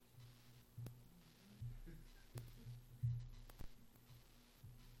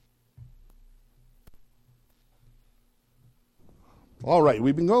All right,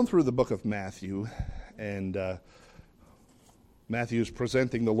 we've been going through the book of Matthew, and Matthew is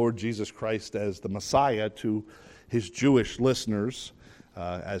presenting the Lord Jesus Christ as the Messiah to his Jewish listeners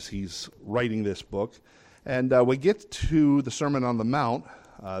as he's writing this book. And we get to the Sermon on the Mount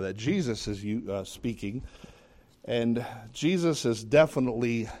that Jesus is speaking, and Jesus is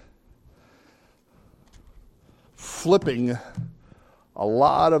definitely flipping a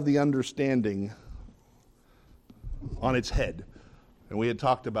lot of the understanding on its head. And we had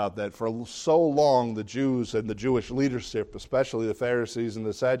talked about that for so long. The Jews and the Jewish leadership, especially the Pharisees and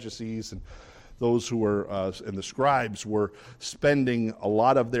the Sadducees and those who were, and the scribes, were spending a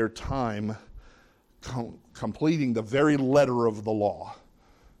lot of their time completing the very letter of the law.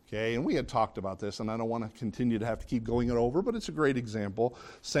 Okay, and we had talked about this, and I don't want to continue to have to keep going it over, but it's a great example,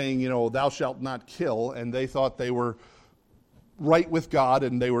 saying, thou shalt not kill, and they thought they were right with God,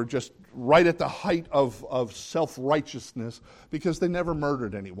 and they were just right at the height of self-righteousness because they never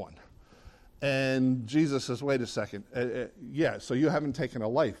murdered anyone. And Jesus says, wait a second, so you haven't taken a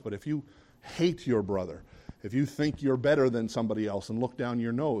life, but if you hate your brother, if you think you're better than somebody else and look down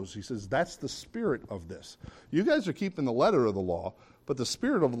your nose, he says, that's the spirit of this. You guys are keeping the letter of the law, but the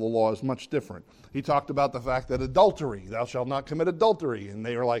spirit of the law is much different. He talked about the fact that adultery, thou shalt not commit adultery. And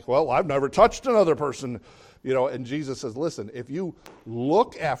they are like, well, I've never touched another person. And Jesus says, listen, if you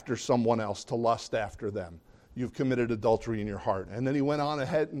look after someone else to lust after them, you've committed adultery in your heart. And then he went on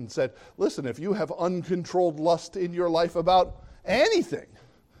ahead and said, listen, if you have uncontrolled lust in your life about anything,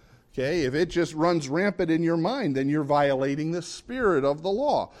 okay, if it just runs rampant in your mind, then you're violating the spirit of the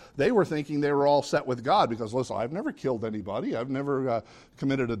law. They were thinking they were all set with God because, listen, I've never killed anybody. I've never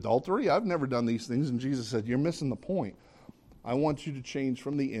committed adultery. I've never done these things. And Jesus said, you're missing the point. I want you to change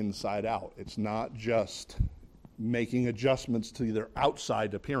from the inside out. It's not just making adjustments to their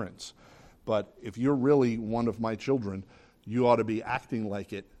outside appearance. But if you're really one of my children, you ought to be acting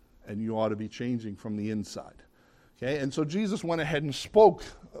like it, and you ought to be changing from the inside. Okay, and so Jesus went ahead and spoke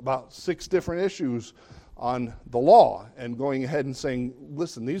about 6 different issues on the law and going ahead and saying,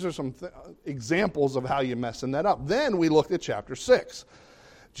 listen, these are some examples of how you're messing that up. Then we looked at chapter 6.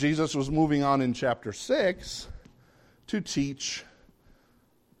 Jesus was moving on in chapter 6 to teach,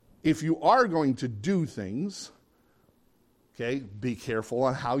 if you are going to do things, okay, be careful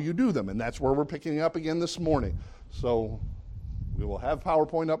on how you do them. And that's where we're picking up again this morning. So we will have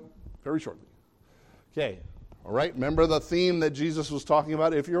PowerPoint up very shortly. Okay, all right, remember the theme that Jesus was talking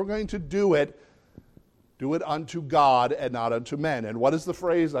about? If you're going to do it unto God and not unto men. And what is the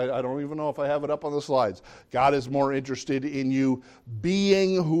phrase? I don't even know if I have it up on the slides. God is more interested in you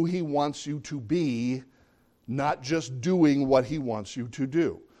being who he wants you to be, not just doing what he wants you to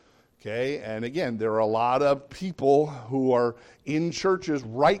do. Okay, and again, there are a lot of people who are in churches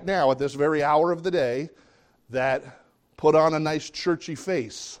right now at this very hour of the day that put on a nice churchy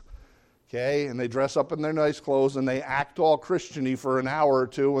face. Okay, and they dress up in their nice clothes and they act all Christian-y for an hour or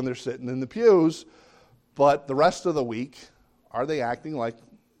two when they're sitting in the pews. But the rest of the week, are they acting like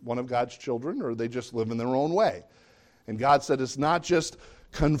one of God's children, or are they just living their own way? And God said it's not just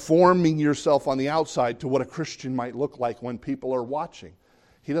conforming yourself on the outside to what a Christian might look like when people are watching.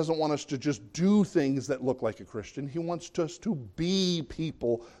 He doesn't want us to just do things that look like a Christian. He wants us to be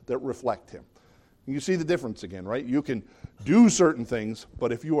people that reflect him. You see the difference again, right? You can do certain things,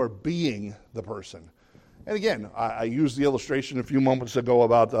 but if you are being the person. And again, I used the illustration a few moments ago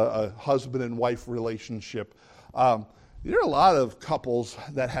about a husband and wife relationship. There are a lot of couples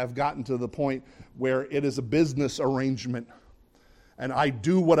that have gotten to the point where it is a business arrangement, and I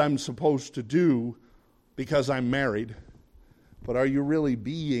do what I'm supposed to do because I'm married. But are you really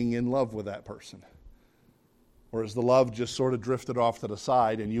being in love with that person? Or is the love just sort of drifted off to the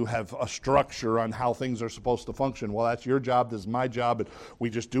side and you have a structure on how things are supposed to function? Well, that's your job, this is my job, and we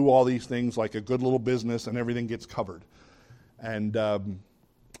just do all these things like a good little business and everything gets covered. And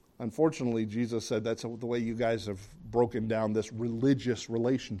unfortunately, Jesus said that's the way you guys have broken down this religious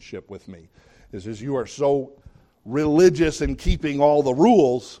relationship with me. Is you are so religious in keeping all the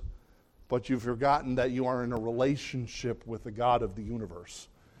rules, but you've forgotten that you are in a relationship with the God of the universe.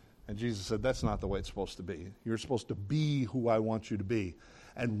 And Jesus said, that's not the way it's supposed to be. You're supposed to be who I want you to be.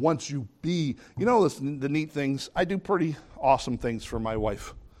 And once you be, the neat things, I do pretty awesome things for my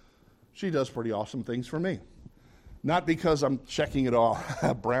wife. She does pretty awesome things for me. Not because I'm checking it all.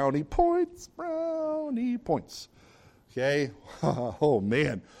 Brownie points. Okay? Oh,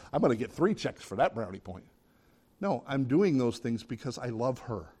 man. I'm going to get 3 checks for that brownie point. No, I'm doing those things because I love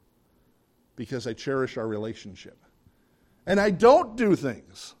her. Because I cherish our relationship. And I don't do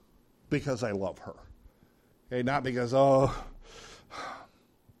things because I love her. Okay, not because, I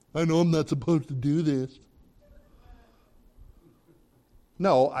know I'm not supposed to do this.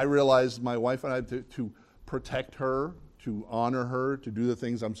 No, I realized my wife and I, to protect her, to honor her, to do the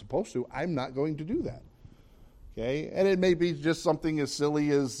things I'm supposed to, I'm not going to do that. Okay? And it may be just something as silly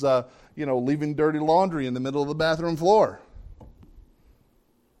as, leaving dirty laundry in the middle of the bathroom floor.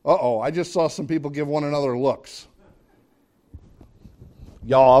 I just saw some people give one another looks.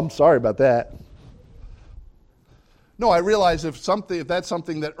 Y'all, I'm sorry about that. No, I realize if that's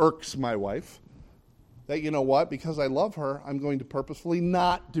something that irks my wife, that, you know what, because I love her, I'm going to purposefully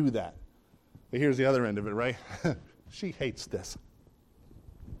not do that. But here's the other end of it, right? She hates this.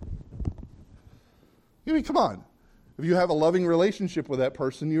 I mean, come on. If you have a loving relationship with that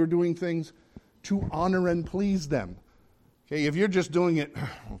person, you're doing things to honor and please them. Okay, if you're just doing it,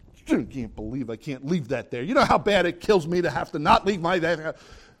 I can't believe I can't leave that there. You know how bad it kills me to have to not leave that.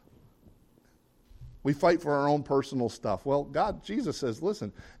 We fight for our own personal stuff. Well, Jesus says,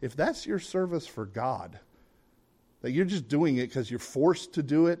 listen, if that's your service for God, that you're just doing it because you're forced to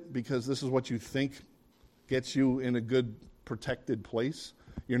do it, because this is what you think gets you in a good, protected place.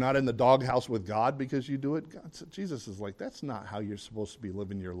 You're not in the doghouse with God because you do it. Jesus is like, that's not how you're supposed to be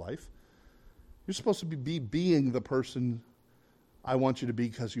living your life. You're supposed to be being the person I want you to be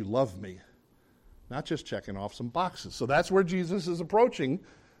because you love me, not just checking off some boxes. So that's where Jesus is approaching.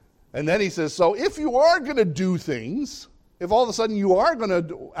 And then he says, so if you are going to do things, if all of a sudden you are going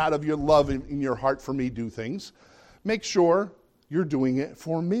to, out of your love in your heart for me, do things, make sure you're doing it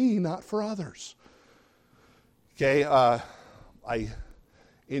for me, not for others. Okay, I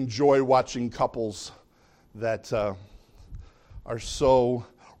enjoy watching couples that are so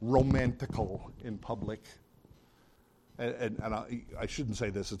romantical in public. And I shouldn't say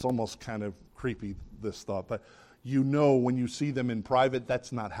this, it's almost kind of creepy, this thought, but you know when you see them in private,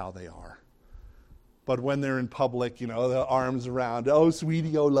 that's not how they are. But when they're in public, the arms around, oh,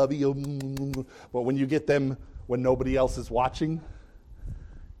 sweetie, oh, love you. But when you get them when nobody else is watching,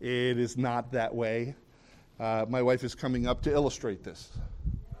 it is not that way. My wife is coming up to illustrate this.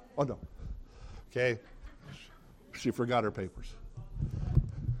 Oh, no. Okay. She forgot her papers.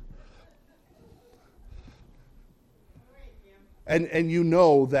 And you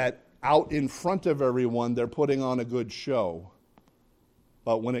know that out in front of everyone, they're putting on a good show.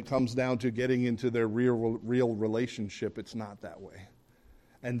 But when it comes down to getting into their real relationship, it's not that way.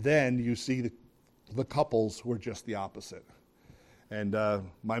 And then you see the couples who are just the opposite. And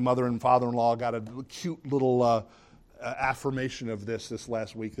my mother and father-in-law got a cute little affirmation of this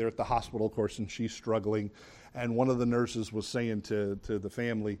last week. They're at the hospital, of course, and she's struggling. And one of the nurses was saying to the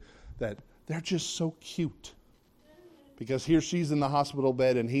family that they're just so cute. Because here she's in the hospital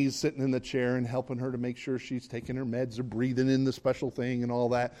bed and he's sitting in the chair and helping her to make sure she's taking her meds or breathing in the special thing and all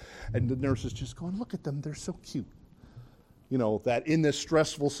that. And the nurse is just going, look at them, they're so cute. That in this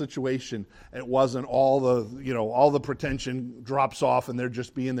stressful situation, it wasn't all the pretension drops off and they're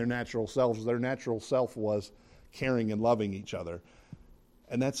just being their natural selves. Their natural self was caring and loving each other.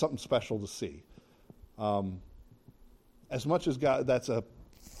 And that's something special to see. As much as God, that's a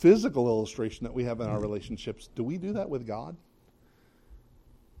physical illustration that we have in our relationships, do we do that with God?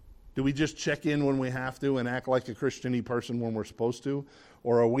 Do we just check in when we have to and act like a Christian-y person when we're supposed to?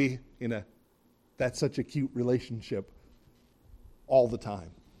 Or are we that's such a cute relationship all the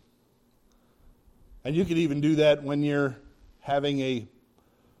time? And you can even do that when you're having a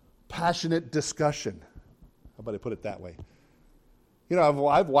passionate discussion. How about I put it that way?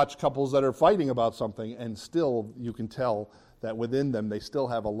 I've watched couples that are fighting about something and still you can tell that within them they still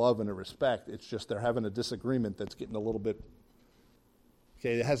have a love and a respect. It's just they're having a disagreement that's getting a little bit,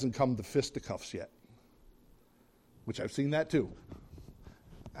 it hasn't come to fisticuffs yet, which I've seen that too.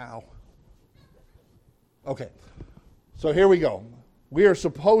 Ow. Okay, so here we go. We are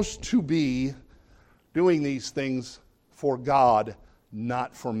supposed to be doing these things for God,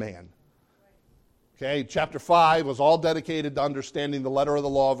 not for man. Okay, chapter 5 was all dedicated to understanding the letter of the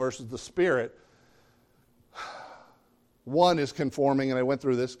law versus the spirit. One is conforming, and I went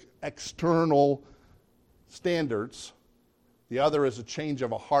through this, external standards. The other is a change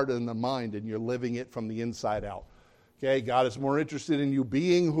of a heart and a mind, and you're living it from the inside out. Okay, God is more interested in you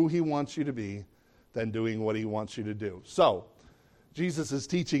being who he wants you to be than doing what he wants you to do. So, Jesus is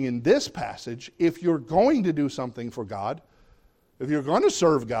teaching in this passage, if you're going to do something for God, if you're going to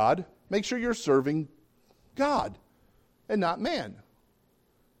serve God, make sure you're serving God and not man.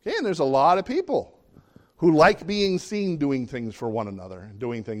 Okay, and there's a lot of people who like being seen doing things for one another and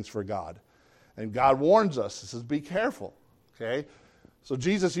doing things for God. And God warns us, he says, be careful, okay? So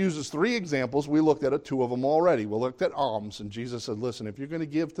Jesus uses 3 examples. We looked at 2 of them already. We looked at alms, and Jesus said, listen, if you're going to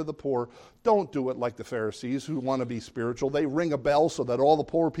give to the poor, don't do it like the Pharisees who want to be spiritual. They ring a bell so that all the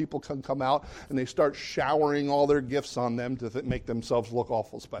poor people can come out, and they start showering all their gifts on them to make themselves look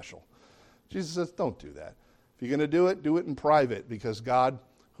awful special. Jesus says, don't do that. If you're going to do it in private, because God,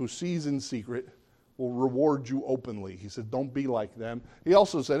 who sees in secret, will reward you openly. He said, don't be like them. He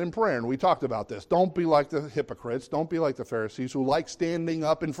also said in prayer, and we talked about this, don't be like the hypocrites, don't be like the Pharisees who like standing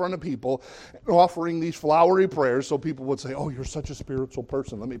up in front of people and offering these flowery prayers so people would say, oh, you're such a spiritual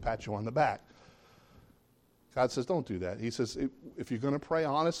person, let me pat you on the back. God says, don't do that. He says, if you're going to pray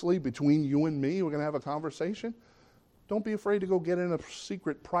honestly between you and me, we're going to have a conversation, don't be afraid to go get in a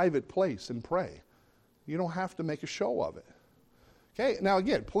secret, private place and pray. You don't have to make a show of it. Okay, now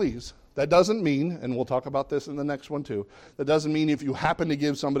again, please, that doesn't mean, and we'll talk about this in the next one too, that doesn't mean if you happen to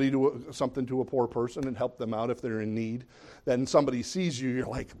give somebody something to a poor person and help them out if they're in need, then somebody sees you, you're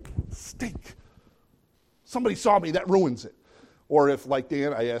like, stink. Somebody saw me, that ruins it. Or if, like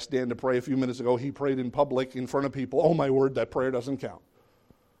Dan, I asked Dan to pray a few minutes ago, he prayed in public in front of people, oh my word, that prayer doesn't count.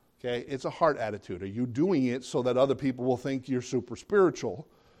 Okay, it's a heart attitude. Are you doing it so that other people will think you're super spiritual,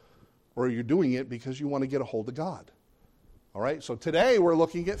 or are you doing it because you want to get a hold of God? All right, so today we're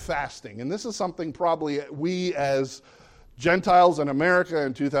looking at fasting, and this is something probably we as Gentiles in America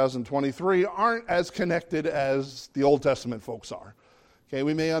in 2023 aren't as connected as the Old Testament folks are. Okay,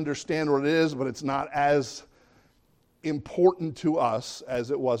 we may understand what it is, but it's not as important to us as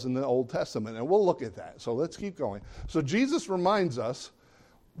it was in the Old Testament, and we'll look at that. So let's keep going. So Jesus reminds us,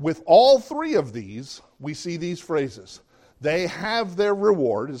 with all 3 of these, we see these phrases. They have their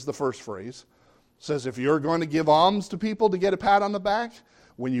reward, is the first phrase. Says if you're going to give alms to people to get a pat on the back,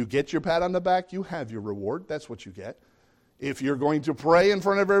 when you get your pat on the back, you have your reward. That's what you get. If you're going to pray in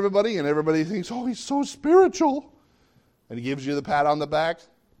front of everybody and everybody thinks, oh, he's so spiritual, and he gives you the pat on the back,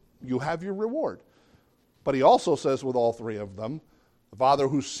 you have your reward. But he also says with all 3 of them, the Father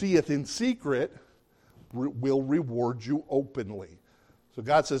who seeth in secret will reward you openly. So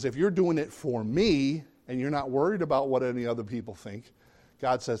God says if you're doing it for me and you're not worried about what any other people think,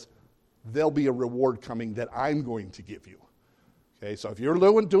 God says, there'll be a reward coming that I'm going to give you. Okay, so if you're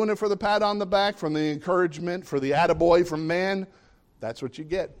doing it for the pat on the back, from the encouragement, for the attaboy from man, that's what you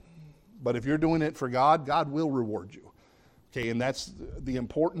get. But if you're doing it for God, God will reward you. Okay, and that's the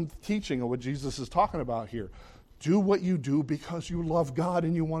important teaching of what Jesus is talking about here. Do what you do because you love God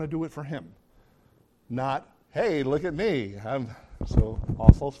and you want to do it for Him. Not, hey, look at me, I'm so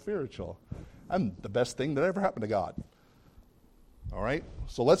awful spiritual. I'm the best thing that ever happened to God. All right,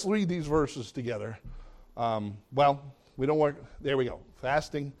 so let's read these verses together. We don't work. There we go.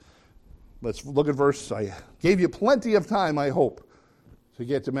 Fasting. Let's look at verse. I gave you plenty of time, I hope, to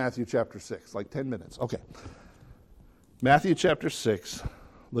get to Matthew chapter 6, like 10 minutes. Okay. Matthew chapter 6,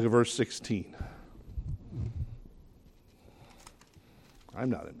 look at verse 16. I'm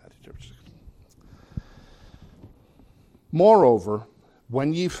not in Matthew chapter 6. Moreover,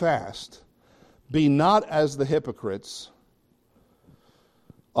 when ye fast, be not as the hypocrites,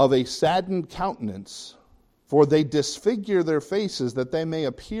 of a saddened countenance, for they disfigure their faces that they may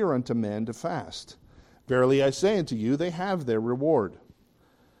appear unto men to fast. Verily I say unto you, they have their reward.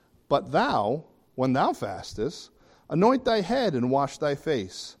 But thou, when thou fastest, anoint thy head and wash thy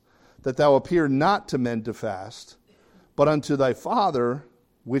face, that thou appear not to men to fast, but unto thy Father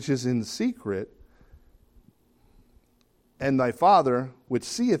which is in secret, and thy Father which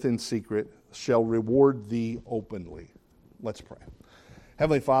seeth in secret shall reward thee openly. Let's pray.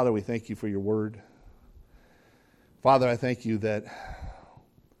 Heavenly Father, we thank you for your word. Father, I thank you that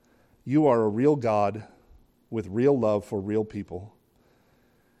you are a real God with real love for real people.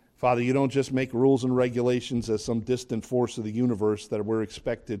 Father, you don't just make rules and regulations as some distant force of the universe that we're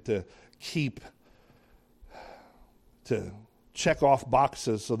expected to keep, to check off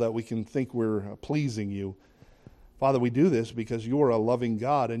boxes so that we can think we're pleasing you. Father, we do this because you are a loving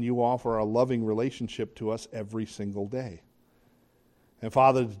God and you offer a loving relationship to us every single day. And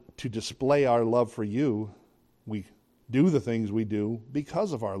Father, to display our love for you, we do the things we do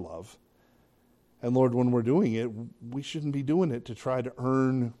because of our love. And Lord, when we're doing it, we shouldn't be doing it to try to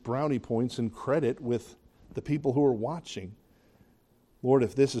earn brownie points and credit with the people who are watching. Lord,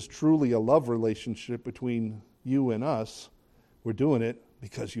 if this is truly a love relationship between you and us, we're doing it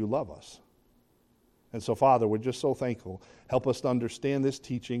because you love us. And so, Father, we're just so thankful. Help us to understand this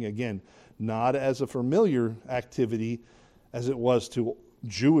teaching, again, not as a familiar activity as it was to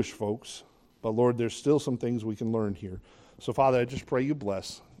Jewish folks, but Lord, there's still some things we can learn here. So, Father, I just pray you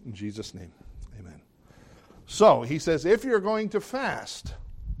bless. In Jesus' name, amen. So, he says, if you're going to fast,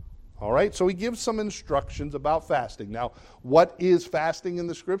 All right, so he gives some instructions about fasting. Now, what is fasting in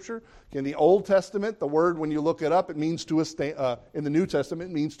the Scripture? In the Old Testament, the word, when you look it up, it means to abstain. In the New Testament,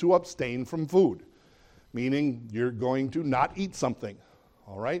 it means to abstain from food, meaning you're going to not eat something.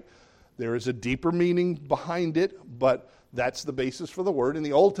 All right, there is a deeper meaning behind it, but that's the basis for the word. In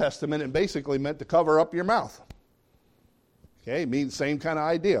the Old Testament, it basically meant to cover up your mouth. Okay, it means same kind of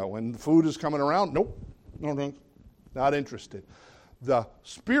idea. When food is coming around, nope, no, not interested. The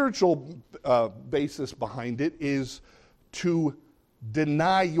spiritual basis behind it is to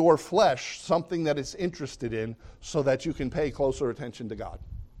deny your flesh something that it's interested in so that you can pay closer attention to God.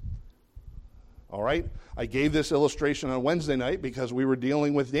 All right? I gave this illustration on Wednesday night because we were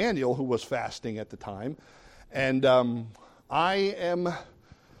dealing with Daniel, who was fasting at the time. And I am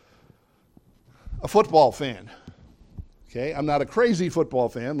a football fan. Okay? I'm not a crazy football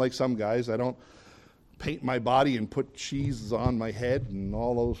fan like some guys. I don't paint my body and put cheese on my head and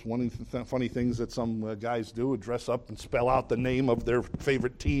all those funny things that some guys do, dress up and spell out the name of their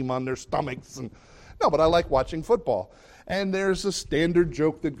favorite team on their stomachs. No, but I like watching football. And there's a standard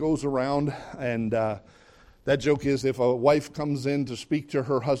joke that goes around, and that joke is if a wife comes in to speak to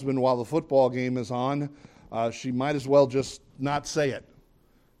her husband while the football game is on, she might as well just not say it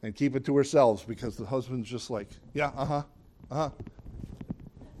and keep it to herself, because the husband's just like, yeah, uh-huh.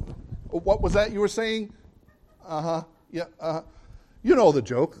 What was that you were saying? Yeah, You know the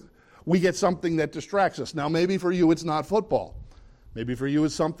joke. We get something that distracts us. Now, maybe for you it's not football. Maybe for you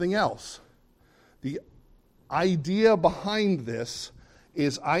it's something else. The idea behind this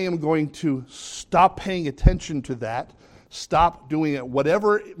is I am going to stop paying attention to that, stop doing it.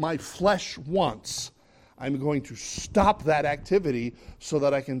 Whatever my flesh wants, I'm going to stop that activity so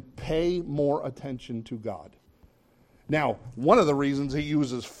that I can pay more attention to God. Now, one of the reasons he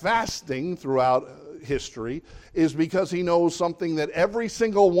uses fasting throughout history is because he knows something that every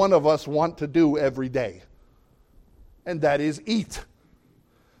single one of us want to do every day, and that is eat.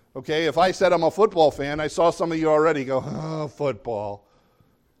 Okay, if I said I'm a football fan, I saw some of you already go, oh, football.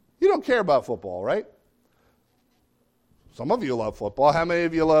 You don't care about football, right? Some of you love football. How many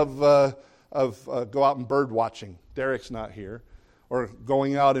of you love go out and bird watching? Derek's not here. Or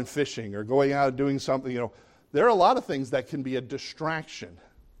going out and fishing, or going out and doing something, There are a lot of things that can be a distraction.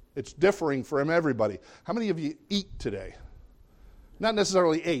 It's differing from everybody. How many of you eat today? Not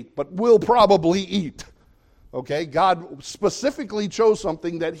necessarily ate, but will probably eat. Okay? God specifically chose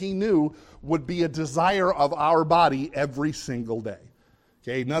something that he knew would be a desire of our body every single day.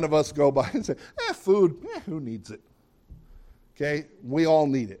 Okay? None of us go by and say, food, who needs it? Okay? We all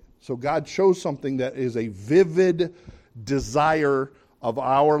need it. So God chose something that is a vivid desire of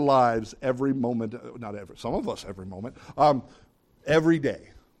our lives every moment, some of us every moment, every day.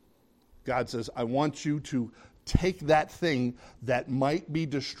 God says, I want you to take that thing that might be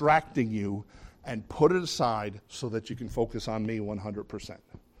distracting you and put it aside so that you can focus on me 100%.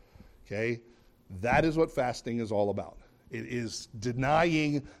 Okay? That is what fasting is all about. It is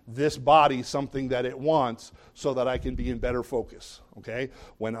denying this body something that it wants so that I can be in better focus. Okay?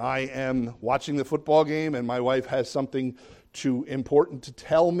 When I am watching the football game and my wife has something important to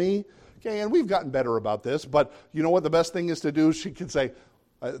tell me, okay, and we've gotten better about this, but you know what the best thing is to do? She can say,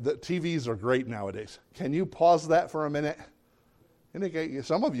 the TVs are great nowadays. Can you pause that for a minute? And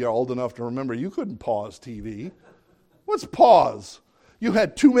some of you are old enough to remember you couldn't pause TV. What's pause? You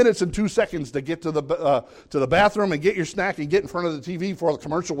had 2 minutes and 2 seconds to get to the bathroom and get your snack and get in front of the TV before the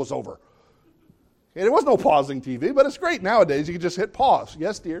commercial was over. Okay, there was no pausing TV, but it's great nowadays. You can just hit pause.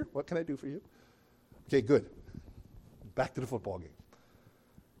 Yes, dear, what can I do for you? Okay, good. Back to the football game.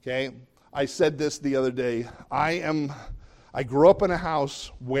 Okay, I said this the other day. I grew up in a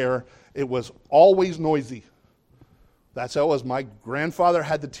house where it was always noisy. That's how it was. My grandfather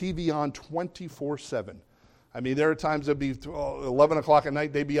had the TV on 24/7. I mean, there are times it'd be 11 o'clock at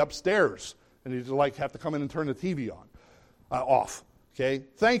night, they'd be upstairs, and you'd have to come in and turn the TV off. Okay,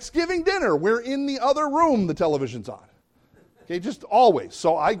 Thanksgiving dinner, we're in the other room, the television's on. Okay, just always.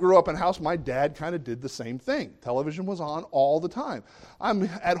 So I grew up in a house, my dad kind of did the same thing. Television was on all the time. I'm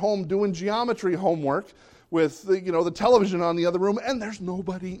at home doing geometry homework with the television on the other room, and there's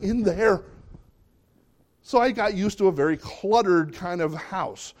nobody in there. So I got used to a very cluttered kind of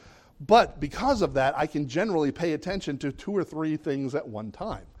house. But because of that, I can generally pay attention to 2 or 3 things at one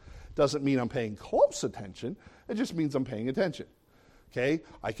time. Doesn't mean I'm paying close attention. It just means I'm paying attention. Okay?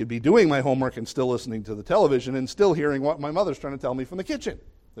 I could be doing my homework and still listening to the television and still hearing what my mother's trying to tell me from the kitchen.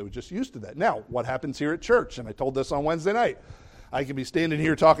 They were just used to that. Now, what happens here at church? And I told this on Wednesday night. I could be standing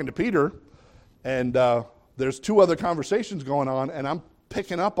here talking to Peter, and there's 2 other conversations going on, and I'm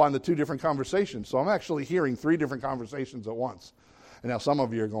picking up on the 2 different conversations. So I'm actually hearing 3 different conversations at once. And now some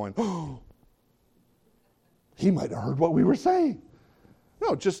of you are going, oh, he might have heard what we were saying.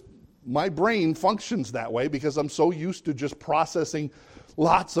 No, just my brain functions that way because I'm so used to just processing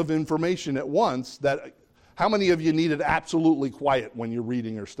lots of information at once that how many of you needed absolutely quiet when you're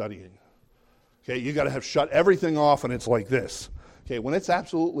reading or studying? Okay, you got to have shut everything off and it's like this. Okay, when it's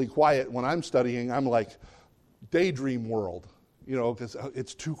absolutely quiet, when I'm studying, I'm like daydream world, because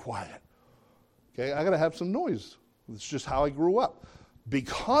it's too quiet. Okay, I got to have some noise. It's just how I grew up.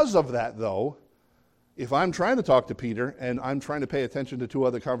 Because of that, though, if I'm trying to talk to Peter and I'm trying to pay attention to two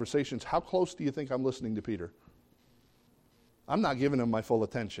other conversations, how close do you think I'm listening to Peter? I'm not giving him my full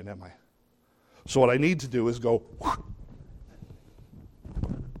attention, am I? So what I need to do is go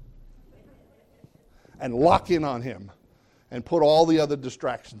and lock in on him and put all the other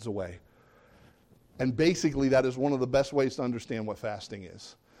distractions away. And basically that is one of the best ways to understand what fasting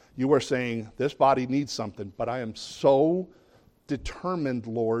is. You are saying, this body needs something, but I am so determined,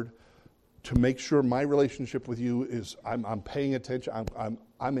 Lord, to make sure my relationship with you is, I'm paying attention,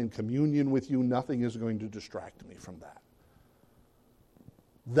 I'm in communion with you, nothing is going to distract me from that.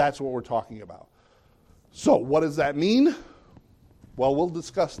 That's what we're talking about. So what does that mean? Well, we'll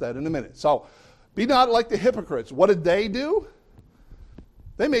discuss that in a minute. So, be not like the hypocrites. What did they do?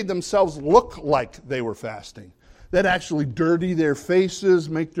 They made themselves look like they were fasting. They'd actually dirty their faces,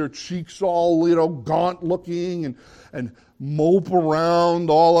 make their cheeks all, gaunt looking and mope around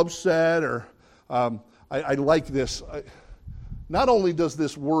all upset. Or I like this. Not only does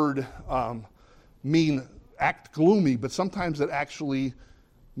this word mean act gloomy, but sometimes it actually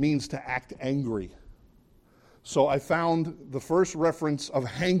means to act angry. So I found the first reference of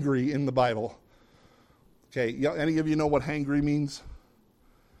hangry in the Bible. Okay, any of you know what hangry means?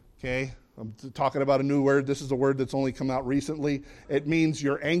 Okay, I'm talking about a new word. This is a word that's only come out recently. It means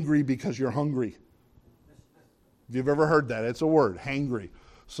you're angry because you're hungry. If you've ever heard that, it's a word, hangry.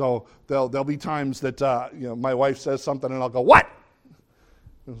 So there'll be times that my wife says something and I'll go, what?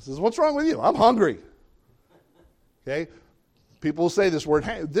 And says, what's wrong with you? I'm hungry. Okay, people will say this word.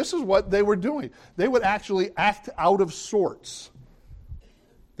 This is what they were doing. They would actually act out of sorts.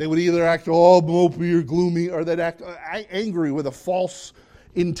 They would either act all mopey or gloomy, or they'd act angry with a false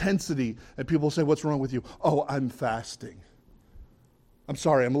intensity. And people say, what's wrong with you? Oh, I'm fasting. I'm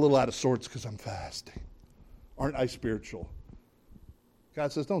sorry, I'm a little out of sorts because I'm fasting. Aren't I spiritual?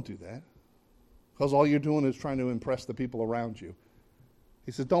 God says, don't do that. Because all you're doing is trying to impress the people around you.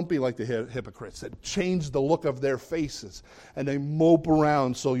 He says, don't be like the hypocrites that change the look of their faces and they mope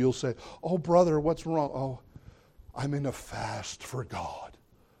around so you'll say, oh, brother, what's wrong? Oh, I'm in a fast for God.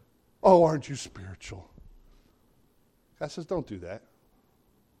 Oh, aren't you spiritual? God says, don't do that.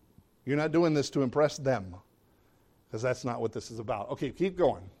 You're not doing this to impress them, because that's not what this is about. Okay, keep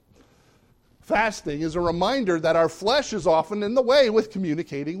going. Fasting is a reminder that our flesh is often in the way with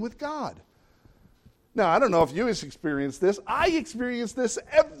communicating with God. Now, I don't know if you have experienced this. I experience this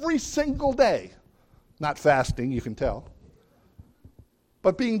every single day. Not fasting, you can tell.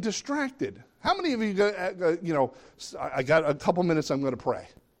 But being distracted. How many of you, I got a couple minutes, I'm going to pray.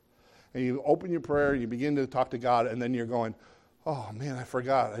 And you open your prayer, you begin to talk to God, and then you're going, oh, man, I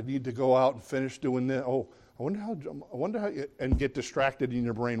forgot. I need to go out and finish doing this. Oh, I wonder how, and get distracted and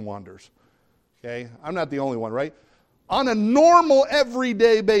your brain wanders. Okay? I'm not the only one, right? On a normal,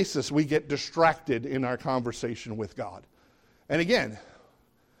 everyday basis, we get distracted in our conversation with God. And again,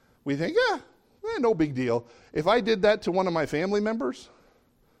 we think, no big deal. If I did that to one of my family members,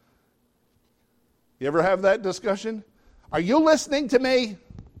 you ever have that discussion? Are you listening to me?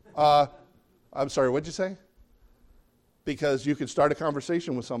 I'm sorry, what'd you say? Because you could start a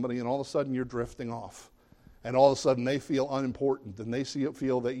conversation with somebody and all of a sudden you're drifting off. And all of a sudden they feel unimportant and they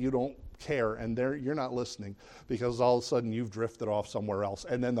feel that you don't care and you're not listening because all of a sudden you've drifted off somewhere else.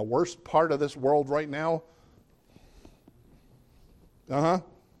 And then the worst part of this world right now, yeah.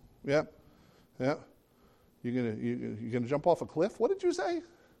 You're gonna jump off a cliff? What did you say?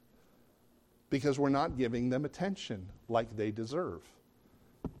 Because we're not giving them attention like they deserve.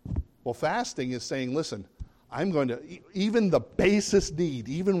 Well, fasting is saying, listen, I'm going to, even the basest need,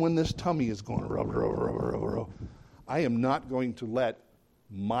 even when this tummy is going, I am not going to let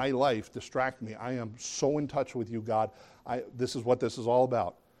my life distract me. I am so in touch with you, God. This is what this is all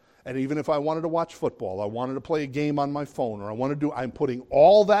about. And even if I wanted to watch football, I wanted to play a game on my phone, or I'm putting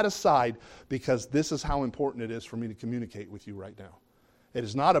all that aside because this is how important it is for me to communicate with you right now. It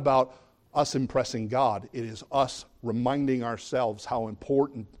is not about us impressing God. It is us reminding ourselves how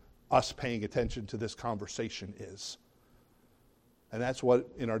important us paying attention to this conversation is. And that's what,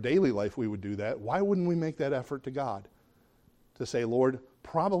 in our daily life, we would do that. Why wouldn't we make that effort to God? To say, Lord,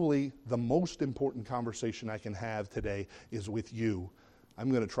 probably the most important conversation I can have today is with you. I'm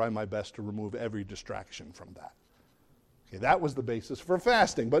going to try my best to remove every distraction from that. Okay, that was the basis for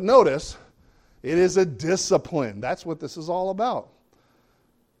fasting. But notice, it is a discipline. That's what this is all about.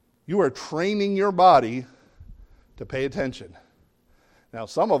 You are training your body to pay attention. Now,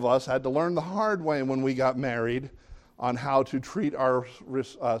 some of us had to learn the hard way when we got married on how to treat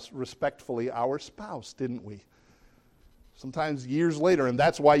respectfully our spouse, didn't we? Sometimes years later, and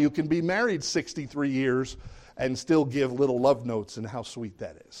that's why you can be married 63 years and still give little love notes, and how sweet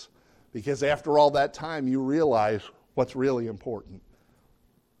that is. Because after all that time, you realize what's really important.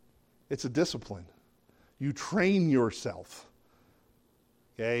 It's a discipline. You train yourself.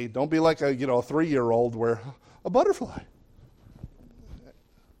 Okay? Don't be like a 3-year-old where a butterfly.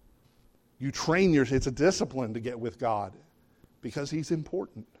 You train yourself. It's a discipline to get with God because He's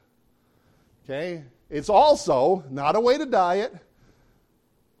important. Okay? It's also not a way to diet,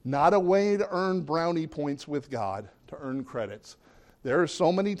 not a way to earn brownie points with God, to earn credits. There are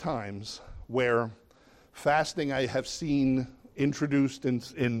so many times where fasting I have seen introduced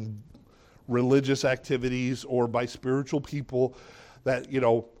in religious activities or by spiritual people that,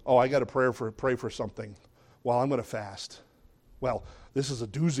 I got to pray for something. Well, I'm going to fast. Well, this is a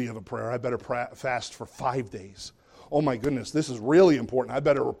doozy of a prayer. I better fast for 5 days. Oh my goodness, this is really important. I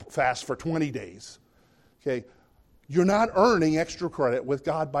better fast for 20 days. Okay, you're not earning extra credit with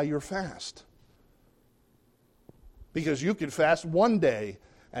God by your fast. Because you could fast 1 day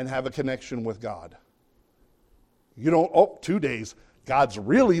and have a connection with God. You don't, 2 days, God's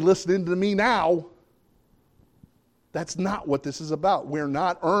really listening to me now. That's not what this is about. We're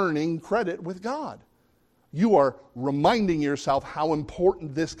not earning credit with God. You are reminding yourself how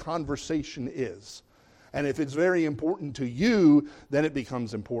important this conversation is. And if it's very important to you, then it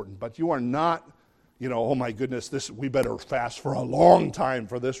becomes important. But you are not, oh my goodness, we better fast for a long time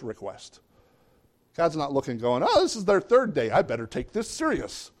for this request. God's not looking going, this is their 3rd day. I better take this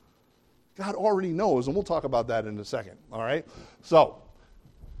serious. God already knows, and we'll talk about that in a second, all right? So,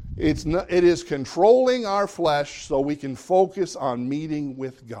 it is controlling our flesh so we can focus on meeting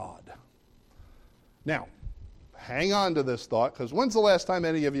with God. Now, hang on to this thought, because when's the last time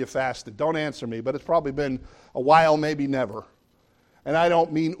any of you fasted? Don't answer me, but it's probably been a while, maybe never. And I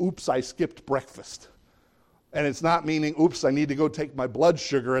don't mean, oops, I skipped breakfast. And it's not meaning, oops, I need to go take my blood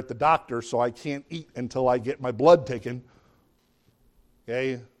sugar at the doctor so I can't eat until I get my blood taken.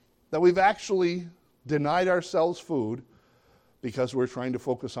 Okay? That we've actually denied ourselves food because we're trying to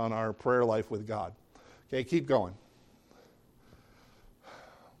focus on our prayer life with God. Okay, keep going.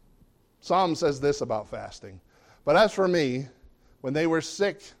 Psalm says this about fasting. But as for me, when they were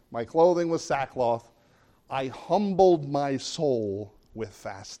sick, my clothing was sackcloth. I humbled my soul with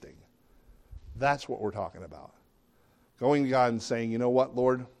fasting. That's what we're talking about. Going to God and saying, you know what,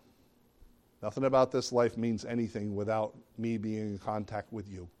 Lord? Nothing about this life means anything without me being in contact with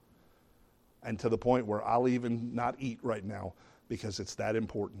you. And to the point where I'll even not eat right now because it's that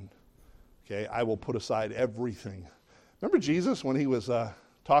important. Okay, I will put aside everything. Remember Jesus when he was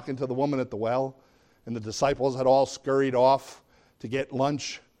talking to the woman at the well, and the disciples had all scurried off to get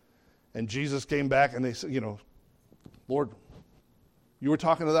lunch, and Jesus came back and they said, Lord, you were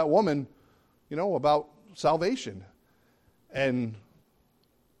talking to that woman, about salvation. And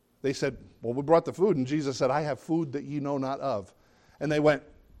they said, well, we brought the food, and Jesus said, I have food that ye know not of. And they went,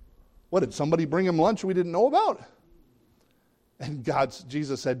 what, did somebody bring him lunch we didn't know about? And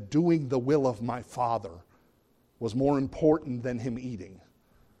Jesus said, doing the will of my Father was more important than him eating.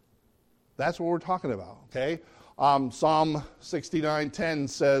 That's what we're talking about, okay? Psalm 69:10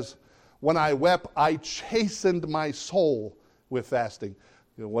 says, when I wept, I chastened my soul with fasting.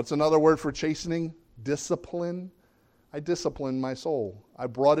 What's another word for chastening? Discipline. I disciplined my soul. I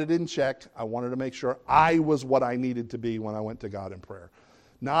brought it in check. I wanted to make sure I was what I needed to be when I went to God in prayer.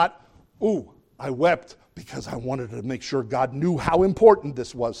 Not, I wept because I wanted to make sure God knew how important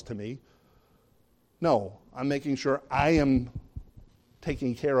this was to me. No, I'm making sure I am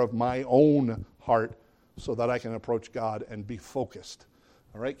taking care of my own heart so that I can approach God and be focused.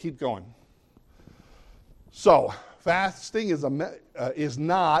 All right, keep going. So, fasting is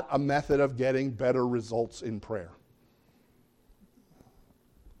not a method of getting better results in prayer.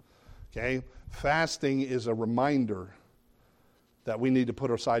 Okay? Fasting is a reminder that we need to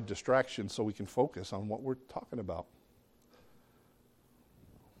put aside distractions so we can focus on what we're talking about.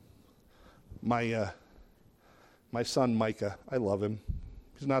 My son Micah, I love him.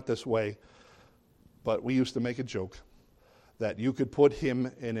 He's not this way, but we used to make a joke that you could put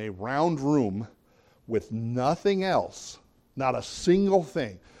him in a round room with nothing else, not a single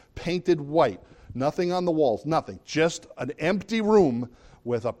thing, painted white, nothing on the walls, nothing, just an empty room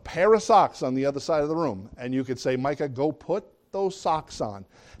with a pair of socks on the other side of the room, and you could say, Micah, go put those socks on.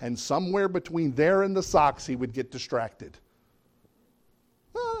 And somewhere between there and the socks, he would get distracted.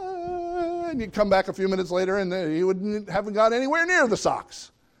 And you'd come back a few minutes later, and he haven't got anywhere near the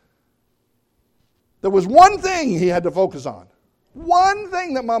socks. There was one thing he had to focus on. One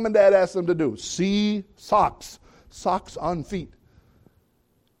thing that mom and dad asked him to do. See socks. Socks on feet.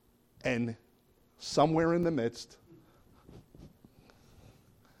 And somewhere in the midst,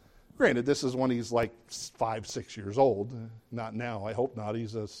 granted, this is when he's like 5, 6 years old. Not now. I hope not.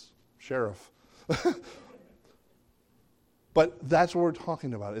 He's a sheriff. But that's what we're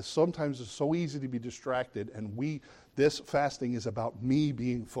talking about. Sometimes it's so easy to be distracted, and this fasting is about me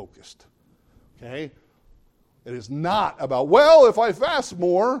being focused. Okay? It is not about, well, if I fast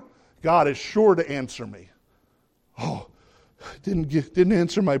more, God is sure to answer me. Oh, didn't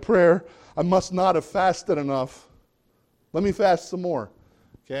answer my prayer. I must not have fasted enough. Let me fast some more.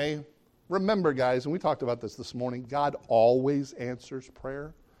 Okay? Remember, guys, and we talked about this morning, God always answers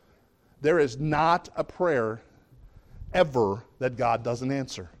prayer. There is not a prayer ever that God doesn't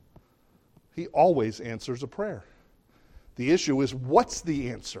answer. He always answers a prayer. The issue is, what's the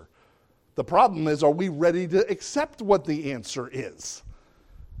answer? The problem is, are we ready to accept what the answer is?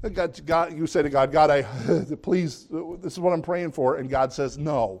 God, you say to God, please, this is what I'm praying for, and God says,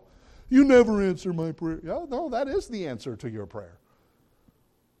 no. You never answer my prayer. Yeah, no, that is the answer to your prayer.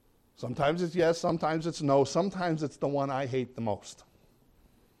 Sometimes it's yes, sometimes it's no, sometimes it's the one I hate the most.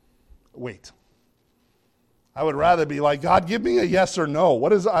 Wait. I would rather be like, God, give me a yes or no.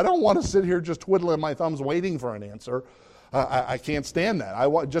 I don't want to sit here just twiddling my thumbs waiting for an answer. I can't stand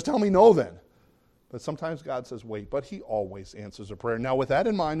that. Just tell me no then. But sometimes God says wait, but he always answers a prayer. Now with that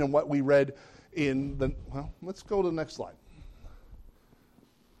in mind and what we read let's go to the next slide.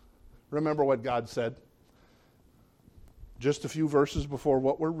 Remember what God said just a few verses before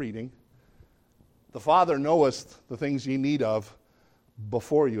what we're reading. The Father knoweth the things ye need of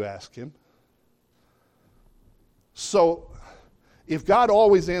before you ask him. So, if God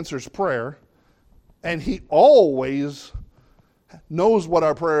always answers prayer, and he always knows what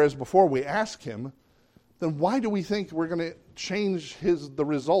our prayer is before we ask him, then why do we think we're going to change the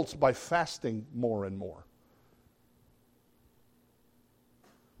results by fasting more and more?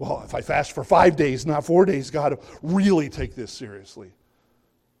 Well, if I fast for 5 days, not 4 days, God will really take this seriously.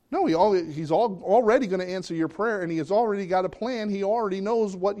 No, he's already going to answer your prayer, and he has already got a plan. He already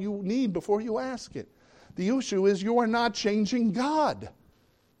knows what you need before you ask it. The issue is you are not changing God.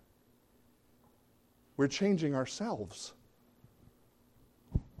 We're changing ourselves.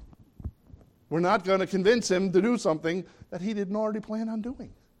 We're not going to convince him to do something that he didn't already plan on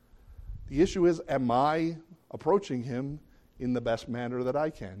doing. The issue is, am I approaching him in the best manner that I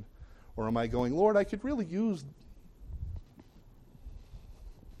can? Or am I going, Lord, I could really use,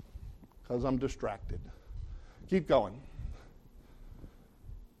 because I'm distracted. Keep going.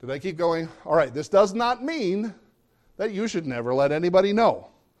 Did I keep going? All right, this does not mean that you should never let anybody know.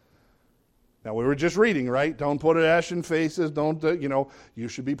 Now, we were just reading, right? Don't put ashen faces. You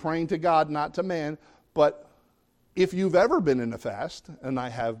should be praying to God, not to man. But if you've ever been in a fast, and I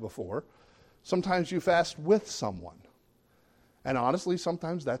have before, sometimes you fast with someone. And honestly,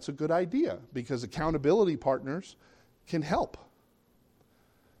 sometimes that's a good idea because accountability partners can help.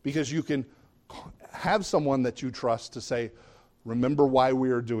 Because you can have someone that you trust to say, remember why we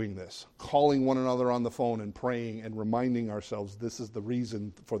are doing this. Calling one another on the phone and praying and reminding ourselves this is the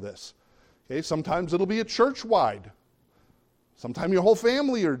reason for this. Okay, sometimes it'll be a church-wide. Sometimes your whole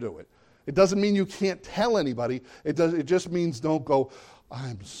family will do it. It doesn't mean you can't tell anybody. It just means don't go,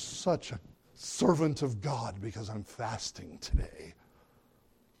 I'm such a servant of God because I'm fasting today.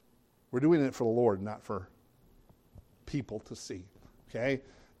 We're doing it for the Lord, not for people to see. Okay?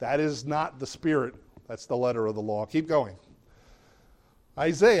 That is not the spirit. That's the letter of the law. Keep going.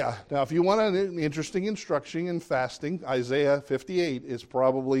 Isaiah. Now, if you want an interesting instruction in fasting, Isaiah 58 is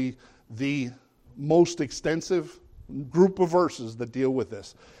probably the most extensive group of verses that deal with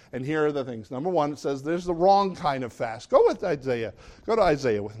this. And here are the things. Number one, it says there's the wrong kind of fast. Go with Isaiah. Go to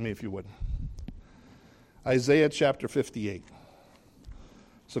Isaiah with me if you would. Isaiah chapter 58.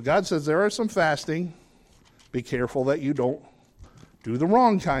 So God says there are some fasting. Be careful that you don't do the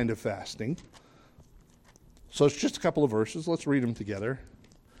wrong kind of fasting. So it's just a couple of verses. Let's read them together.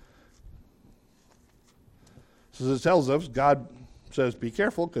 So it tells us, God says, be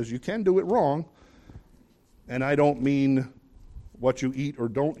careful because you can do it wrong. And I don't mean what you eat or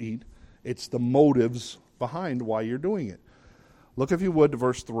don't eat. It's the motives behind why you're doing it. Look, if you would, to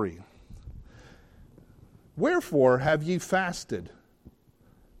verse 3. Wherefore have ye fasted,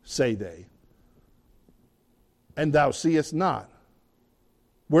 say they, and thou seest not?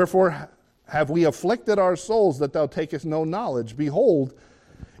 Wherefore have we afflicted our souls that thou takest no knowledge? Behold,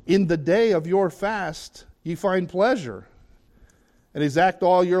 in the day of your fast ye find pleasure, and exact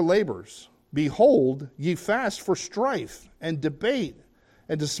all your labors. Behold, ye fast for strife and debate,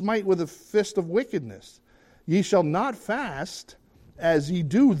 and to smite with a fist of wickedness. Ye shall not fast as ye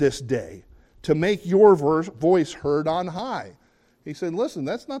do this day, to make your voice heard on high. He said, listen,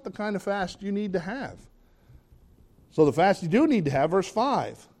 that's not the kind of fast you need to have. So the fast you do need to have, verse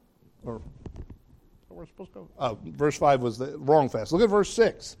 5. Or where we're supposed to go? Verse 5 was the wrong fast. Look at verse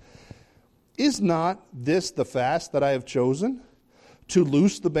 6. Is not this the fast that I have chosen? To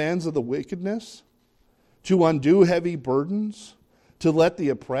loose the bands of the wickedness, to undo heavy burdens, to let the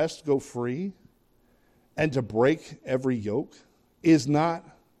oppressed go free, and to break every yoke? Is not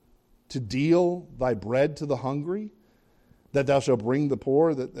to deal thy bread to the hungry, that thou shalt bring the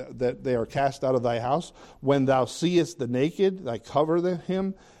poor, that they are cast out of thy house? When thou seest the naked, thou cover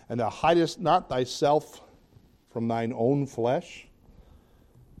him, and thou hidest not thyself from thine own flesh?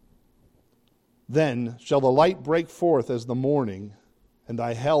 Then shall the light break forth as the morning, and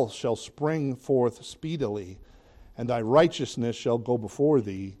thy health shall spring forth speedily, and thy righteousness shall go before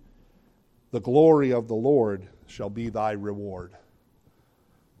thee. The glory of the Lord shall be thy reward.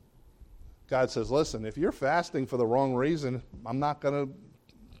 God says, listen, if you're fasting for the wrong reason, I'm not going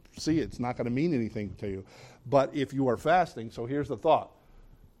to see it. It's not going to mean anything to you. But if you are fasting, so here's the thought.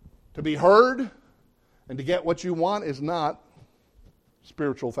 To be heard and to get what you want is not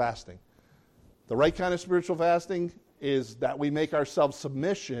spiritual fasting. The right kind of spiritual fasting is that we make ourselves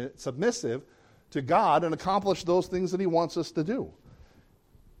submissive to God and accomplish those things that he wants us to do.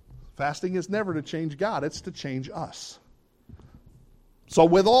 Fasting is never to change God, it's to change us. So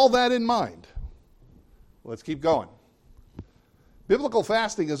with all that in mind, let's keep going. Biblical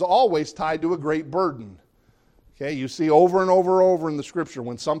fasting is always tied to a great burden. Okay, you see over and over in the scripture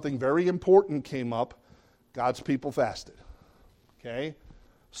when something very important came up, God's people fasted. Okay?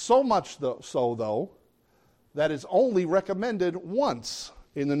 So much so, though, that is only recommended once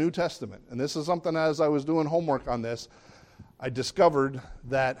in the New Testament. And this is something, as I was doing homework on this, I discovered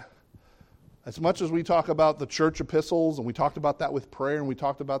that as much as we talk about the church epistles, and we talked about that with prayer, and we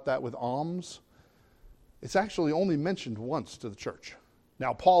talked about that with alms, it's actually only mentioned once to the church.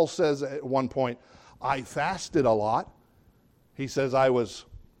 Now, Paul says at one point, I fasted a lot. He says I was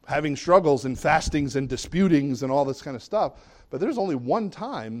having struggles and fastings and disputings and all this kind of stuff. But there's only one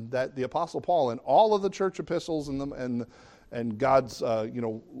time that the Apostle Paul, in all of the church epistles and God's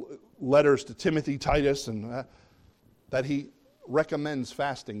letters to Timothy, Titus, and that he recommends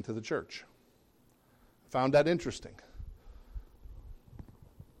fasting to the church. I found that interesting.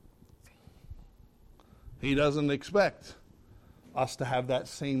 He doesn't expect us to have that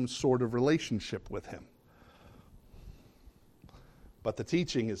same sort of relationship with him. But the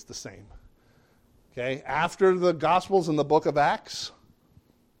teaching is the same. Okay, after the Gospels and the book of Acts,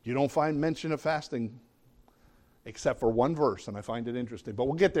 you don't find mention of fasting except for one verse, and I find it interesting. But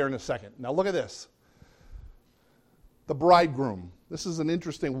we'll get there in a second. Now look at this. The bridegroom. This is an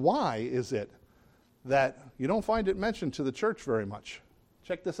interesting, why is it that you don't find it mentioned to the church very much?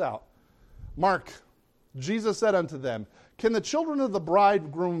 Check this out. Mark, Jesus said unto them, can the children of the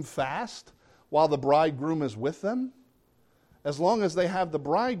bridegroom fast while the bridegroom is with them? As long as they have the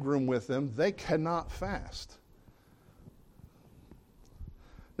bridegroom with them, they cannot fast.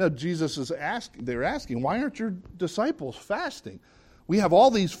 Now, Jesus is they're asking, why aren't your disciples fasting? We have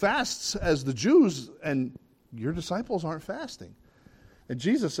all these fasts as the Jews, and your disciples aren't fasting. And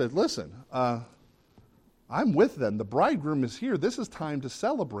Jesus said, listen, I'm with them. The bridegroom is here. This is time to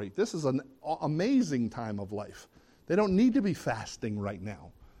celebrate. This is an amazing time of life. They don't need to be fasting right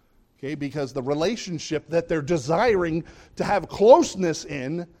now. Okay, because the relationship that they're desiring to have closeness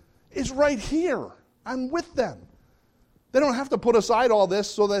in is right here. I'm with them. They don't have to put aside all this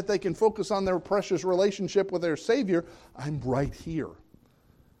so that they can focus on their precious relationship with their Savior. I'm right here.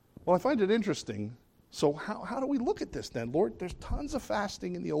 Well, I find it interesting. So how do we look at this then? Lord, there's tons of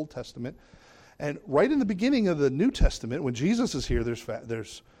fasting in the Old Testament. And right in the beginning of the New Testament, when Jesus is here,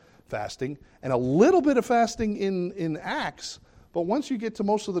 there's fasting. And a little bit of fasting in Acts. But once you get to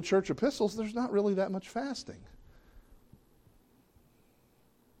most of the church epistles, there's not really that much fasting.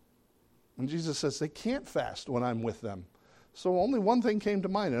 And Jesus says they can't fast when I'm with them. So only one thing came to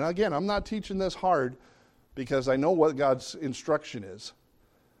mind. And again, I'm not teaching this hard because I know what God's instruction is.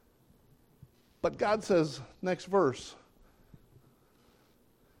 But God says, next verse,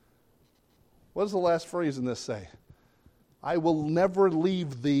 what does the last phrase in this say? I will never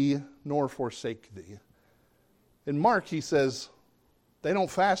leave thee nor forsake thee. In Mark, he says, they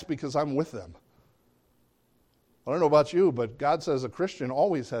don't fast because I'm with them. I don't know about you, but God says a Christian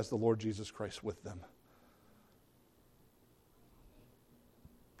always has the Lord Jesus Christ with them.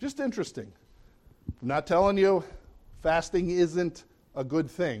 Just interesting. I'm not telling you fasting isn't a good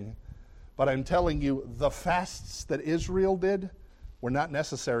thing, but I'm telling you the fasts that Israel did were not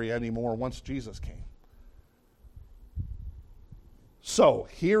necessary anymore once Jesus came. So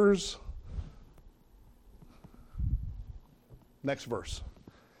here's next verse.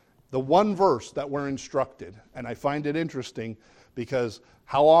 The one verse that we're instructed, and I find it interesting because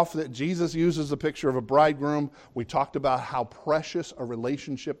how often Jesus uses the picture of a bridegroom. We talked about how precious a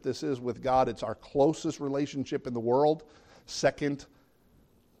relationship this is with God. It's our closest relationship in the world. Second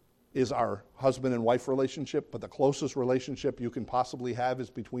is our husband and wife relationship, but the closest relationship you can possibly have is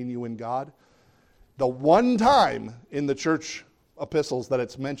between you and God. The one time in the church epistles that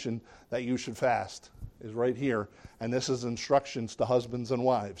it's mentioned that you should fast is right here, and this is instructions to husbands and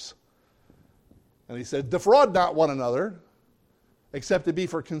wives. And he said, defraud not one another, except to be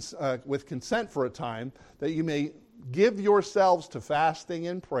with consent for a time, that you may give yourselves to fasting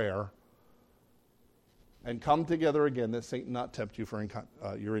and prayer, and come together again, that Satan not tempt you for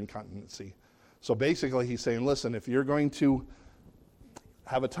your incontinency. So basically he's saying, listen, if you're going to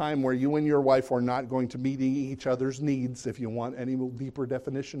have a time where you and your wife are not going to meet each other's needs, if you want any deeper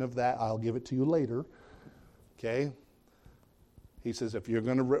definition of that, I'll give it to you later. Okay? He says if you're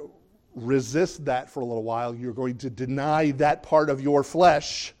going to resist that for a little while, you're going to deny that part of your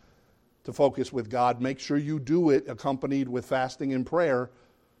flesh to focus with God. Make sure you do it accompanied with fasting and prayer.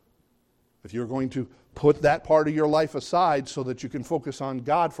 If you're going to put that part of your life aside so that you can focus on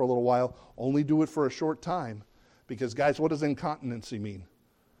God for a little while, only do it for a short time. Because guys, what does incontinency mean?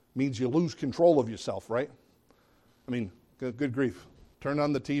 It means you lose control of yourself, right? I mean, good grief. Turn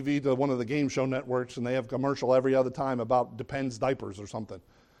on the TV to one of the game show networks and they have a commercial every other time about Depends diapers or something.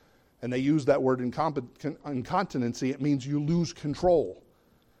 And they use that word incontinency. It means you lose control.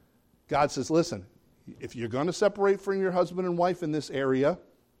 God says, listen, if you're going to separate from your husband and wife in this area,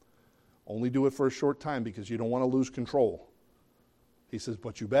 only do it for a short time because you don't want to lose control. He says,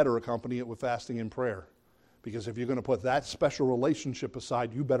 but you better accompany it with fasting and prayer. Because if you're going to put that special relationship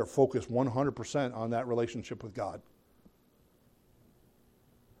aside, you better focus 100% on that relationship with God.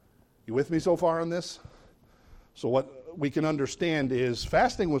 You with me so far on this? So what we can understand is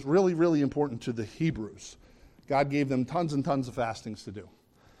fasting was really, really important to the Hebrews. God gave them tons and tons of fastings to do.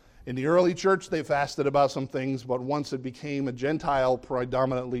 In the early church, they fasted about some things, but once it became a Gentile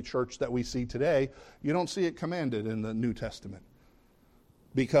predominantly church that we see today, you don't see it commanded in the New Testament.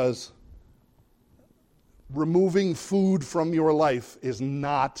 Because removing food from your life is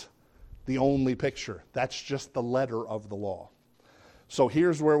not the only picture. That's just the letter of the law. So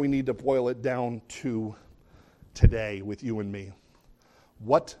here's where we need to boil it down to today with you and me.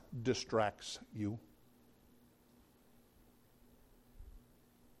 What distracts you?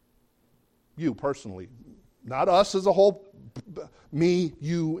 You personally. Not us as a whole, me,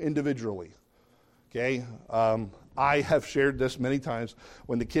 you individually. Okay? I have shared this many times.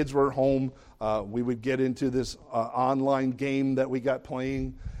 When the kids were home, we would get into this online game that we got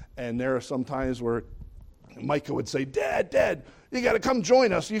playing, and there are some times where Micah would say, Dad, you got to come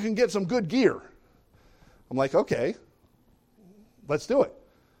join us. You can get some good gear. I'm like, okay, let's do it.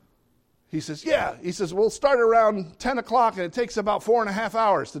 He says, yeah. He says, we'll start around 10 o'clock, and it takes about 4.5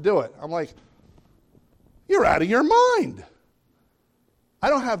 hours to do it. I'm like, you're out of your mind. I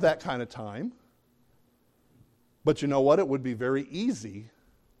don't have that kind of time. But you know what? It would be very easy,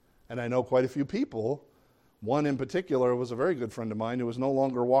 and I know quite a few people. One in particular was a very good friend of mine who was no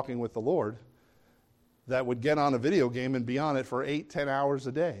longer walking with the Lord, that would get on a video game and be on it for 8-10 hours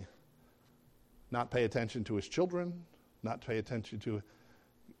a day. Not pay attention to his children, not pay attention to...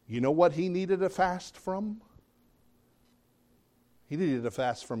 You know what he needed a fast from? He needed a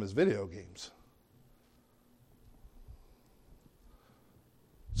fast from his video games.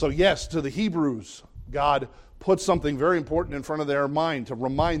 So yes, to the Hebrews, God put something very important in front of their mind to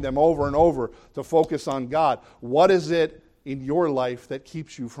remind them over and over to focus on God. What is it in your life that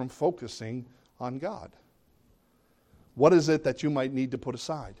keeps you from focusing on God? What is it that you might need to put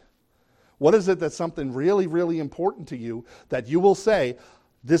aside? What is it that's something really, really important to you that you will say,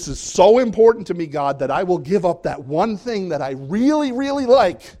 this is so important to me, God, that I will give up that one thing that I really, really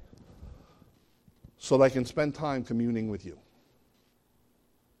like so that I can spend time communing with you?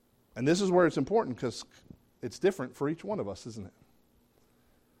 And this is where it's important because it's different for each one of us, isn't it?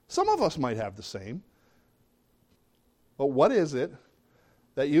 Some of us might have the same. But what is it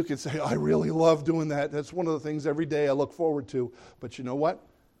that you could say, I really love doing that. That's one of the things every day I look forward to. But you know what?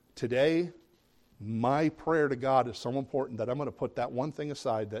 Today, my prayer to God is so important that I'm going to put that one thing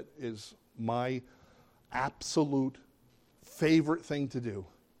aside that is my absolute favorite thing to do.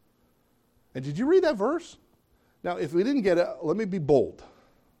 And did you read that verse? Now, if we didn't get it, let me be bold.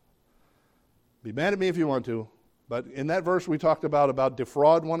 Be mad at me if you want to. But in that verse we talked about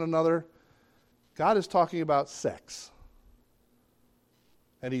defraud one another, God is talking about sex.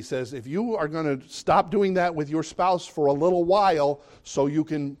 And he says, if you are going to stop doing that with your spouse for a little while so you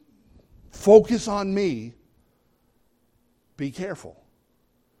can focus on me, be careful.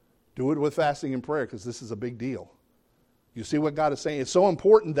 Do it with fasting and prayer, because this is a big deal. You see what God is saying? It's so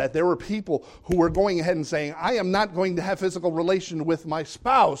important that there were people who were going ahead and saying, I am not going to have physical relation with my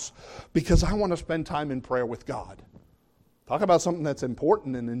spouse because I want to spend time in prayer with God. Talk about something that's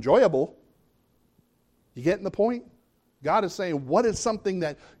important and enjoyable. You getting the point? God is saying, what is something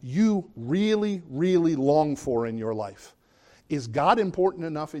that you really, really long for in your life? Is God important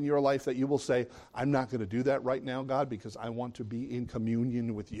enough in your life that you will say, I'm not going to do that right now, God, because I want to be in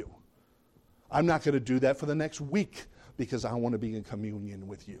communion with you. I'm not going to do that for the next week because I want to be in communion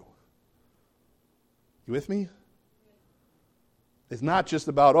with you. You with me? It's not just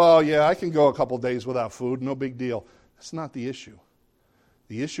about, oh yeah, I can go a couple days without food, no big deal. That's not the issue.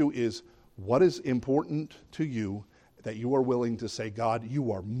 The issue is, what is important to you that you are willing to say, God,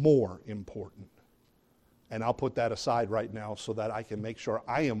 you are more important. And I'll put that aside right now so that I can make sure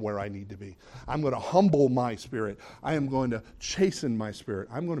I am where I need to be. I'm going to humble my spirit. I am going to chasten my spirit.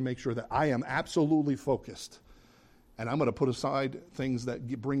 I'm going to make sure that I am absolutely focused. And I'm going to put aside things that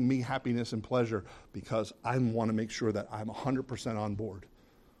bring me happiness and pleasure because I want to make sure that I'm 100% on board.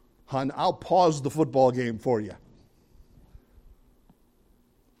 Hon, I'll pause the football game for you.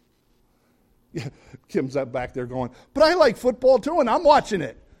 Yeah, Kim's back there going, but I like football too, and I'm watching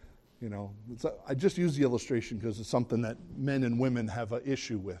it. You know, I just use the illustration because it's something that men and women have an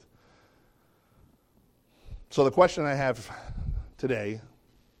issue with. So the question I have today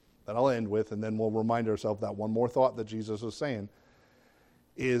that I'll end with, and then we'll remind ourselves that one more thought that Jesus was saying,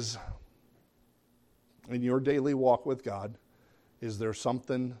 is in your daily walk with God, is there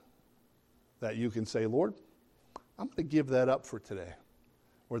something that you can say, Lord, I'm going to give that up for today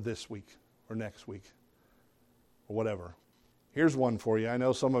or this week or next week or whatever. Here's one for you. I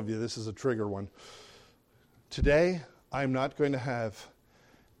know some of you, this is a trigger one. Today, I'm not going to have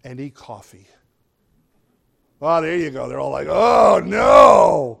any coffee. Oh, there you go. They're all like, oh,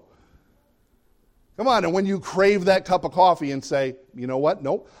 no. Come on. And when you crave that cup of coffee and say, you know what?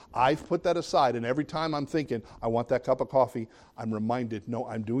 Nope, I've put that aside. And every time I'm thinking, I want that cup of coffee, I'm reminded, no,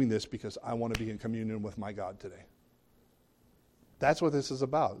 I'm doing this because I want to be in communion with my God today. That's what this is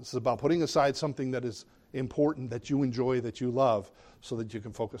about. This is about putting aside something that is important, that you enjoy, that you love, so that you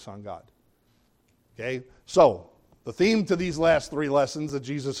can focus on God. Okay? So, the theme to these last 3 lessons that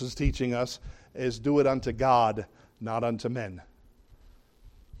Jesus is teaching us is do it unto God, not unto men.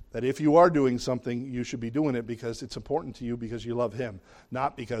 That if you are doing something, you should be doing it because it's important to you because you love Him,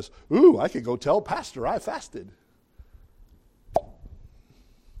 not because, ooh, I could go tell Pastor I fasted.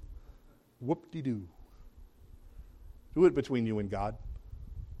 Whoop-de-doo. Do it between you and God.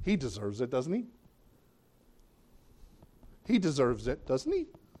 He deserves it, doesn't He? He deserves it, doesn't He?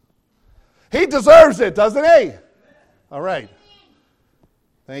 He deserves it, doesn't He? All right.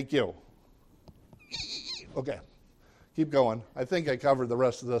 Thank you. Okay. Keep going. I think I covered the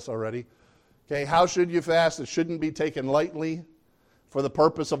rest of this already. Okay, how should you fast? It shouldn't be taken lightly for the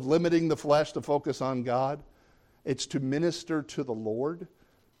purpose of limiting the flesh to focus on God. It's to minister to the Lord.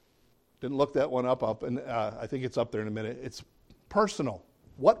 Didn't look that one up, and I think it's up there in a minute. It's personal.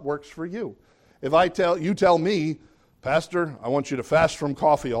 What works for you? If you tell me, Pastor, I want you to fast from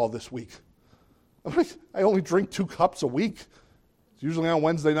coffee all this week. I'm like, I only drink 2 cups a week. It's usually on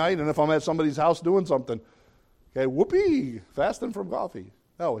Wednesday night, and if I'm at somebody's house doing something. Okay, whoopee, fasting from coffee.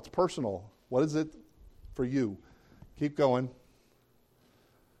 No, it's personal. What is it for you? Keep going.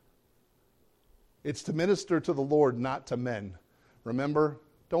 It's to minister to the Lord, not to men. Remember,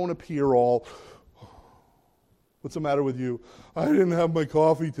 don't appear all, what's the matter with you? I didn't have my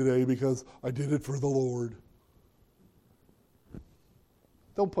coffee today because I did it for the Lord.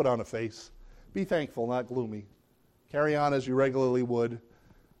 Don't put on a face. Be thankful, not gloomy. Carry on as you regularly would.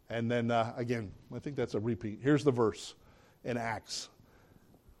 And then, again, I think that's a repeat. Here's the verse in Acts.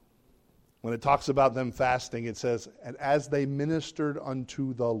 When it talks about them fasting, it says, and as they ministered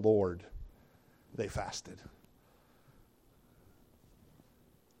unto the Lord, they fasted.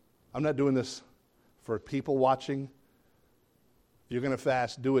 I'm not doing this for people watching. If you're going to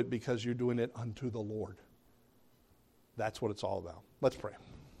fast, do it because you're doing it unto the Lord. That's what it's all about. Let's pray.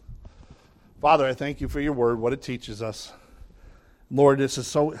 Father, I thank you for your word, what it teaches us. Lord, this is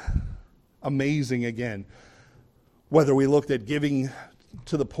so amazing again. Whether we looked at giving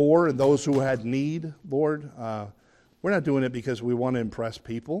to the poor and those who had need, Lord. We're not doing it because we want to impress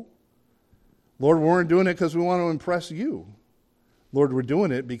people. Lord, we weren't doing it because we want to impress you. Lord, we're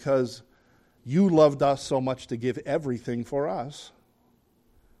doing it because you loved us so much to give everything for us.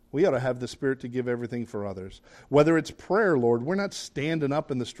 We ought to have the Spirit to give everything for others. Whether it's prayer, Lord, we're not standing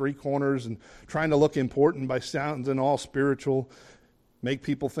up in the street corners and trying to look important by sounding all spiritual, make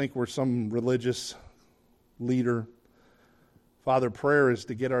people think we're some religious leader. Father, prayer is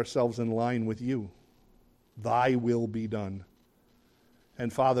to get ourselves in line with you. Thy will be done.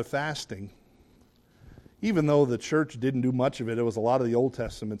 And Father, fasting, even though the church didn't do much of it, it was a lot of the Old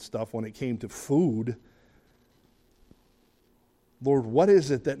Testament stuff when it came to food. Lord, what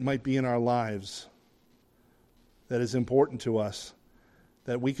is it that might be in our lives that is important to us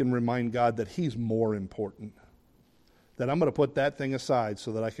that we can remind God that He's more important? That I'm going to put that thing aside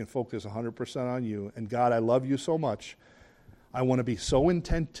so that I can focus 100% on you. And God, I love you so much. I want to be so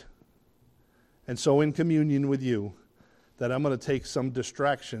intent and so in communion with you that I'm going to take some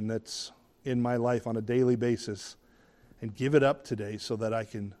distraction that's in my life on a daily basis and give it up today so that I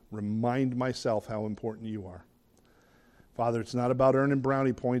can remind myself how important you are. Father, it's not about earning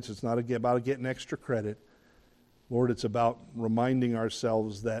brownie points. It's not about getting extra credit. Lord, it's about reminding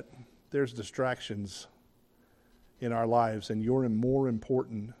ourselves that there's distractions in our lives, and you're more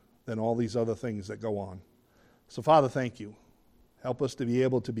important than all these other things that go on. So, Father, thank you. Help us to be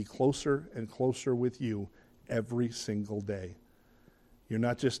able to be closer and closer with you every single day. You're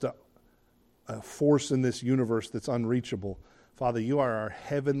not just a force in this universe that's unreachable. Father, you are our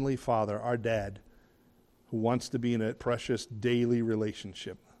heavenly Father, our Dad, who wants to be in a precious daily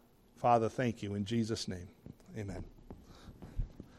relationship. Father, thank you. In Jesus' name, amen.